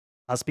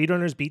How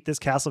speedrunners beat this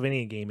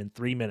Castlevania game in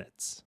 3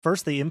 minutes.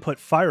 First, they input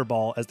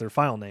Fireball as their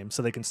file name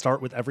so they can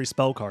start with every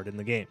spell card in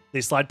the game. They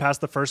slide past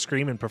the first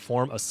screen and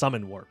perform a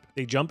summon warp.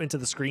 They jump into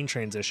the screen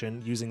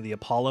transition using the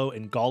Apollo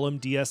and Golem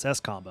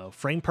DSS combo,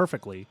 framed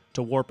perfectly,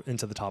 to warp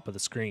into the top of the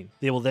screen.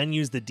 They will then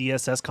use the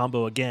DSS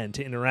combo again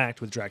to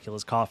interact with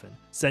Dracula's coffin,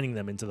 sending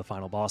them into the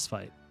final boss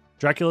fight.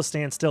 Dracula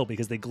stands still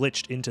because they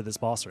glitched into this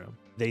boss room.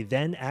 They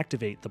then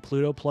activate the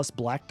Pluto plus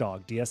Black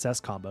Dog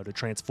DSS combo to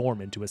transform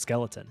into a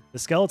skeleton. The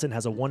skeleton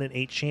has a 1 in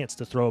 8 chance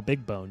to throw a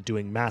big bone,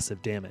 doing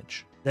massive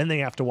damage. Then they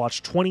have to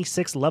watch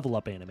 26 level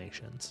up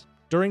animations.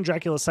 During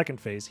Dracula's second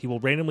phase, he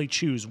will randomly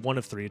choose one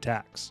of 3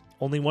 attacks.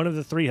 Only one of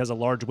the 3 has a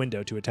large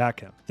window to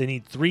attack him. They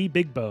need 3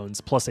 big bones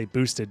plus a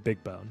boosted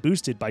big bone,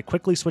 boosted by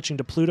quickly switching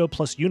to Pluto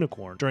plus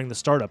Unicorn during the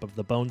startup of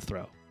the bone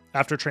throw.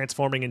 After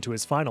transforming into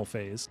his final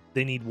phase,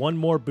 they need 1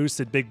 more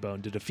boosted big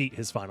bone to defeat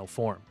his final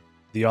form.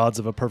 The odds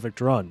of a perfect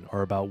run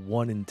are about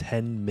 1 in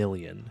 10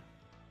 million.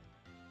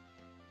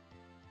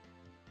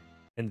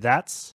 And that's